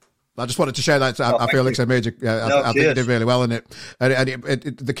 I just wanted to share that. I feel like it's a major. I think you did really well in it,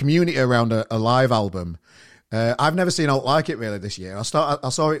 and the community around a live album. I've never seen out like it really this year. I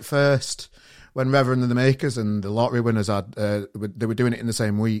saw it first when Reverend and the Makers and the lottery winners they were doing it in the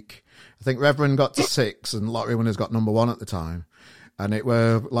same week. I think Reverend got to 6 and lottery winners got number 1 at the time. And it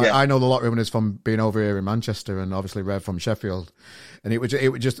were like I know the lottery winners from being over here in Manchester, and obviously Rev from Sheffield, and it was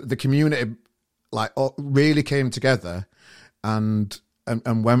just the community like really came together, and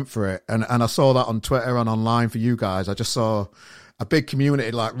went for it. And I saw that on Twitter and online for you guys. I just saw a big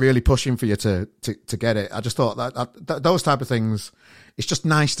community like really pushing for you to get it. I just thought that those type of things, it's just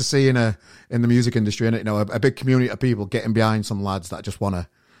nice to see in the music industry, innit? You know, a big community of people getting behind some lads that just want to,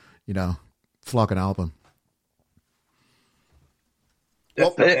 you know, flog an album.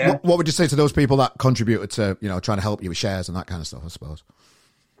 What would you say to those people that contributed to, you know, trying to help you with shares and that kind of stuff, I suppose?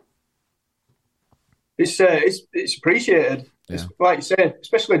 It's appreciated. Yeah. It's, like you said,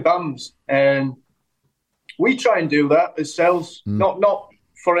 especially bands. We try and do that ourselves, not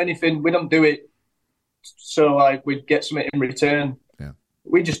for anything. We don't do it so like we'd get something in return. Yeah.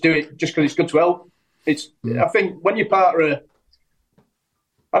 We just do it just because it's good to help. I think when you're part of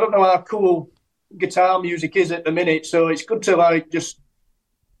I don't know how cool guitar music is at the minute, so it's good to like just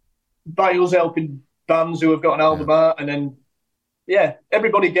by us helping bands who have got an album out, and then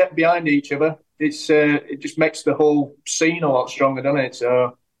everybody get behind each other. It just makes the whole scene a lot stronger, doesn't it?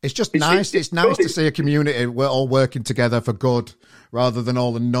 So it's just nice. It's nice to see a community. We're all working together for good, rather than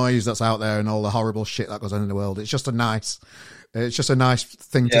all the noise that's out there and all the horrible shit that goes on in the world. It's just a nice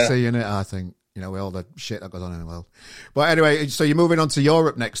thing to see, isn't it? I think, you know, with all the shit that goes on in the world. But anyway, so you're moving on to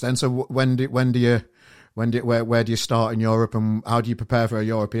Europe next, then. So where do you start in Europe, and how do you prepare for a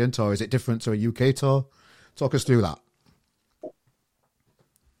European tour? Is it different to a UK tour? Talk us through that.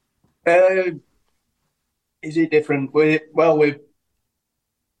 Is it different? We're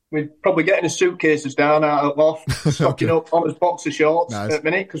probably getting the suitcases down out of the loft, stocking up on his box of shorts at the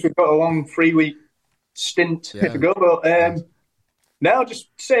minute, because we've got a long 3-week stint to go. But now, just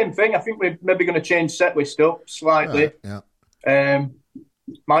same thing. I think we're maybe going to change set list up slightly.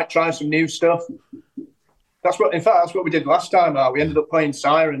 Might try some new stuff. That's what we did last time out. We ended up playing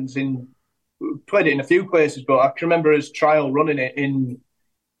Sirens we played it in a few places, but I can remember us trial running it in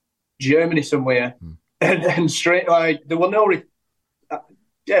Germany somewhere. And straight, like, there were no... we'd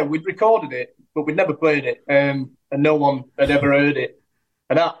recorded it, but we'd never played it, and no one had ever heard it.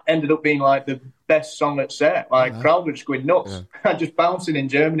 And that ended up being, like, the best song at set. Like, crowd were just going nuts. Just bouncing in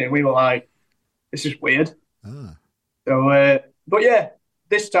Germany, and we were like, this is weird. So, but yeah,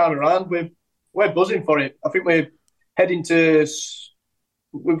 this time around, we're buzzing for it. I think we're heading to...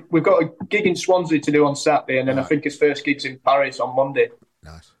 We've got a gig in Swansea to do on Saturday, and then I think his first gig's in Paris on Monday.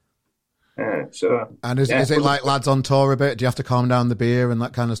 Nice. And is it like lads on tour a bit? Do you have to calm down the beer and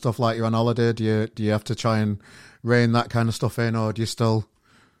that kind of stuff like you're on holiday? Do you have to try and rein that kind of stuff in, or do you still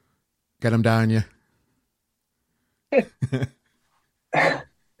get them down you?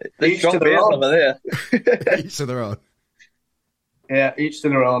 Each to their own. Each to their own. Yeah, each to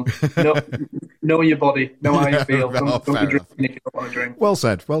their own. Know your body. Know how you feel. Don't be drinking if you don't want to drink. Well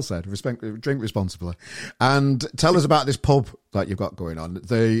said. Drink responsibly. And tell us about this pub that you've got going on,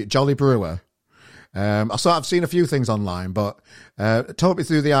 the Jolly Brewer. I've seen a few things online, but talk me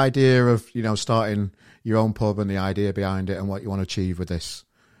through the idea of, you know, starting your own pub and the idea behind it and what you want to achieve with this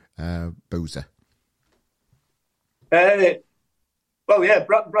boozer. Brandon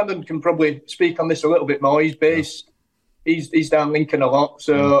can probably speak on this a little bit more. He's based... He's down Lincoln a lot,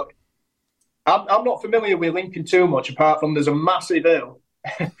 so I'm not familiar with Lincoln too much, apart from there's a massive hill,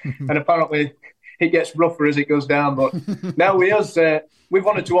 and apparently it gets rougher as it goes down. But now we've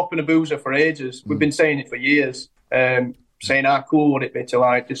wanted to open a boozer for ages. We've been saying it for years, saying how cool would it be to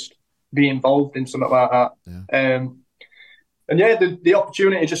like just be involved in something like that. The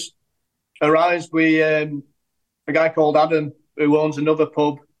opportunity just arose. We a guy called Adam who owns another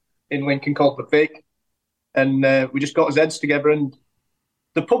pub in Lincoln called The Vic. And we just got his heads together, and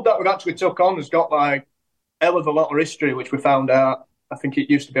the pub that we've actually took on has got like hell of a lot of history, which we found out. I think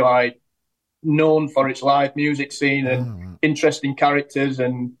it used to be like known for its live music scene and interesting characters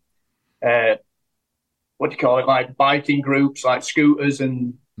and like biking groups like Scooters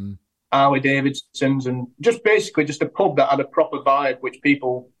and Harley Davidsons, and just basically just a pub that had a proper vibe, which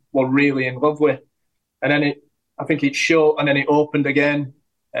people were really in love with. And then I think it shut, and then it opened again,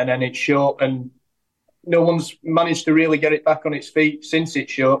 and then it shut, and no one's managed to really get it back on its feet since it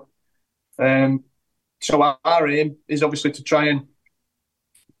shut. So our aim is obviously to try and,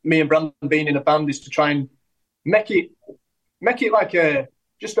 me and Brandon being in a band, is to try and make it like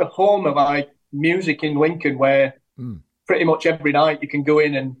just a home of like music in Lincoln, where pretty much every night you can go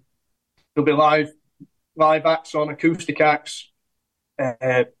in and there'll be live acts on, acoustic acts,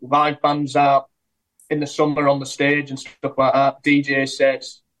 live bands out in the summer on the stage and stuff like that, DJ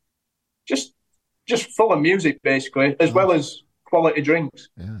sets, just full of music, basically, as well as quality drinks.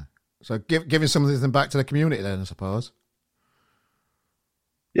 Yeah. So giving something back to the community then, I suppose.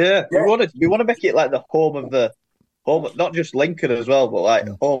 Yeah. We want to make it like the home of not just Lincoln as well, but like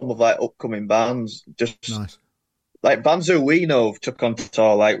home of like upcoming bands. Just nice. like bands who we know have took on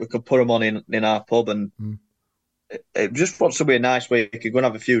tour, like we could put them on in our pub, and it just wants to be a nice way. You could go and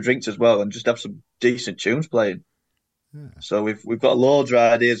have a few drinks as well, and just have some decent tunes playing. Yeah. So we've got loads of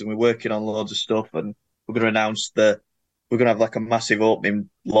ideas, and we're working on loads of stuff, and we're going to announce we're going to have like a massive opening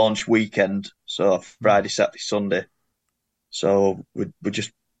launch weekend, so Friday, Saturday, Sunday. So we're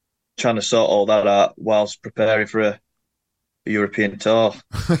just trying to sort all that out whilst preparing for a European tour.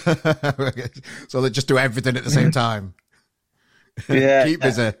 So they just do everything at the same time. Yeah, keep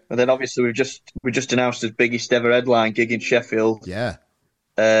busy. And then obviously we just announced his biggest ever headline gig in Sheffield. Yeah,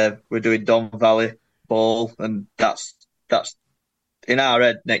 we're doing Don Valley Ball, and that's in our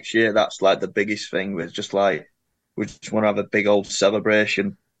head next year. That's like the biggest thing. We're just like we just want to have a big old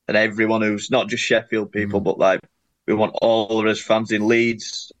celebration, and everyone who's not just Sheffield people, but like we want all of us fans in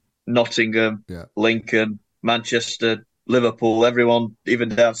Leeds, Nottingham, Lincoln, Manchester, Liverpool, everyone, even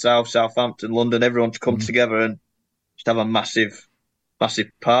down south, Southampton, London, everyone to come together and just have a massive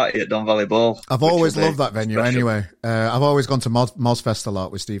party at Don Valley Ball. I've always loved that venue special. Anyway. I've always gone to Mozfest a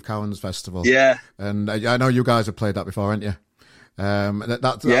lot with Steve Cowan's festival. Yeah. And I know you guys have played that before, haven't you?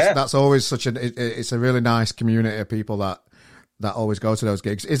 That's always it's a really nice community of people that always go to those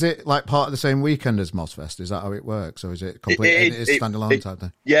gigs. Is it like part of the same weekend as Mozfest? Is that how it works? Or is it completely standalone type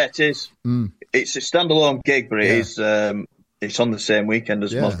thing? Yeah, it is. It's a standalone gig, but it is it's on the same weekend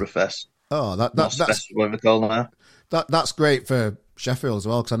as Mozfest. Oh, that's what we call now. That's great for Sheffield as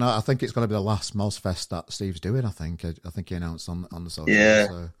well, because I think it's going to be the last Mozfest that Steve's doing. I think he announced on the social. Yeah.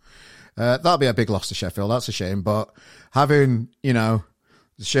 So, that'll be a big loss to Sheffield. That's a shame. But having the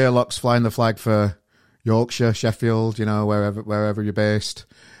Sherlocks flying the flag for Yorkshire, Sheffield, wherever you're based,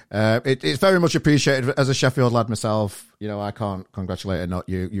 it's very much appreciated. As a Sheffield lad myself, I can't congratulate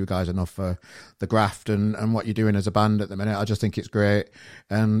you guys enough for the graft and what you're doing as a band at the minute. I just think it's great,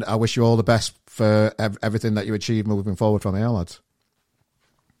 and I wish you all the best for everything that you achieve moving forward from here, lads.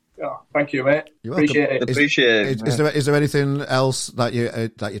 Oh, thank you, mate. Appreciate it. Is there anything else that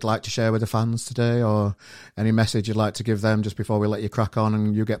you'd like to share with the fans today, or any message you'd like to give them just before we let you crack on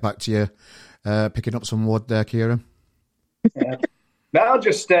and you get back to your picking up some wood there, Kieran? Yeah. No,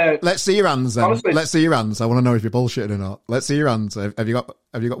 just let's see your hands then. Honestly, let's see your hands. I want to know if you're bullshitting or not. Let's see your hands. Have you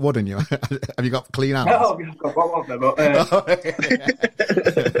got wood in you? Have you got clean hands? No, I've got one of them. But,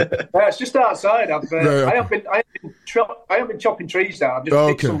 it's just outside. I haven't been chopping trees down. I've just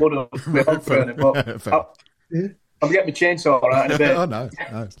picked some wood up with a burner. But I'll get my chainsaw out in a bit. Oh, nice.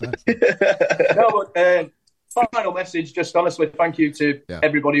 No, but final message. Just honestly, thank you to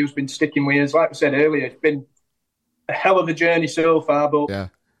everybody who's been sticking with us. Like I said earlier, it's been a hell of a journey so far, but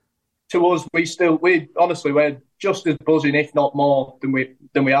to us, we're just as buzzing, if not more, than we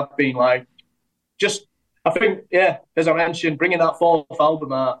have been. Like, I think, as I mentioned, bringing that fourth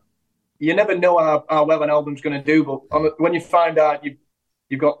album out, you never know how well an album's going to do, but when you find out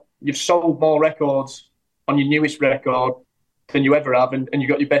you've sold more records on your newest record than you ever have, and you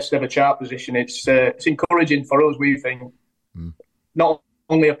got your best ever chart position, it's encouraging for us. We think not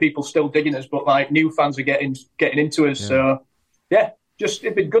only are people still digging us, but like new fans are getting into us. So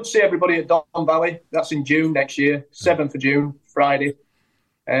it'd be good to see everybody at Don Valley. That's in June next year, 7th of June, Friday.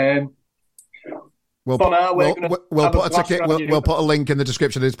 We'll put a ticket. We'll put a link in the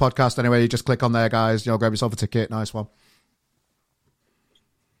description of this podcast anyway. You just click on there, guys. Grab yourself a ticket. Nice one.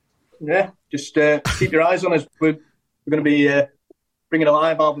 Yeah, just keep your eyes on us. We're going to be bringing a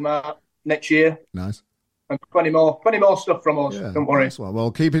live album out next year. Nice. And plenty more stuff from us. Don't worry. Nice one. Well,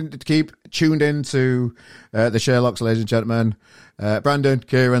 keep tuned in to the Sherlocks, ladies and gentlemen. Brandon,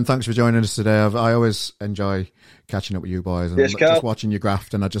 Kieran, thanks for joining us today. I always enjoy catching up with you boys and just watching you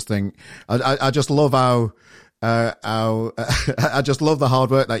graft. And I just think I just love how I just love the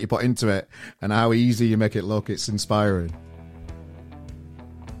hard work that you put into it and how easy you make it look. It's inspiring.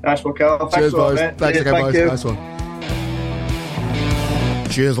 Nice one, Carl. Cheers, boys. Mate. Thanks again, boys. Nice one.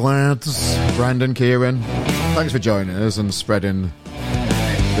 Cheers, lads. Brandon, Kieran, thanks for joining us and spreading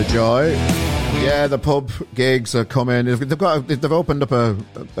the joy. Yeah, the pub gigs are coming. They've opened up a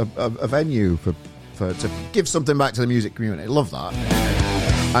venue to give something back to the music community. Love that.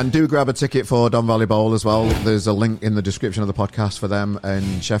 And do grab a ticket for Don Valley Bowl as well. There's a link in the description of the podcast for them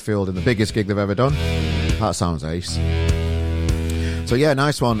in Sheffield, and the biggest gig they've ever done. That sounds ace. So yeah,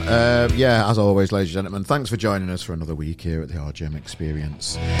 nice one. As always, ladies and gentlemen, thanks for joining us for another week here at the RGM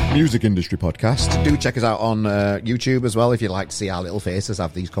Experience Music Industry Podcast. Do check us out on YouTube as well if you'd like to see our little faces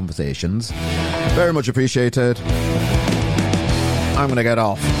have these conversations. Very much appreciated. I'm going to get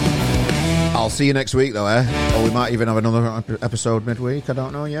off. I'll see you next week though, Or we might even have another episode midweek. I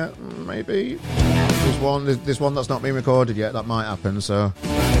don't know yet. Maybe. There's one that's not been recorded yet. That might happen, so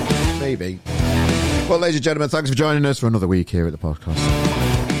maybe. Well, ladies and gentlemen, thanks for joining us for another week here at the podcast.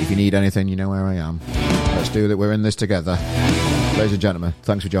 If you need anything, you know where I am. Let's do that. We're in this together. Ladies and gentlemen,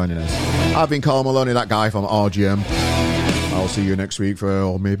 thanks for joining us. I've been Carl Maloney, that guy from RGM. I'll see you next week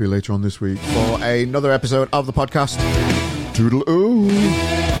or maybe later on this week, for another episode of the podcast. Toodle-oo.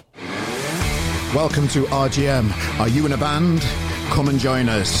 Welcome to RGM. Are you in a band? Come and join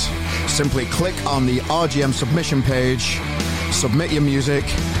us. Simply click on the RGM submission page, submit your music,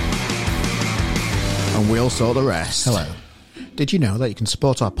 and we'll sort the rest. Hello. Did you know that you can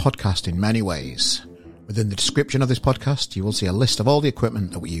support our podcast in many ways? Within the description of this podcast, you will see a list of all the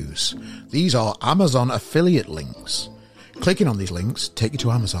equipment that we use. These are Amazon affiliate links. Clicking on these links take you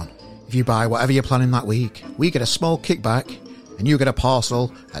to Amazon. If you buy whatever you're planning that week, we get a small kickback and you get a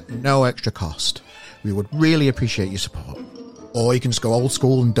parcel at no extra cost. We would really appreciate your support. Or you can just go old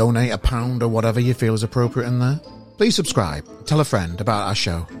school and donate £1 or whatever you feel is appropriate in there. Please subscribe, tell a friend about our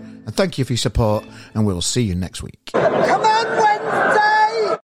show, and thank you for your support, and we'll see you next week. Come on,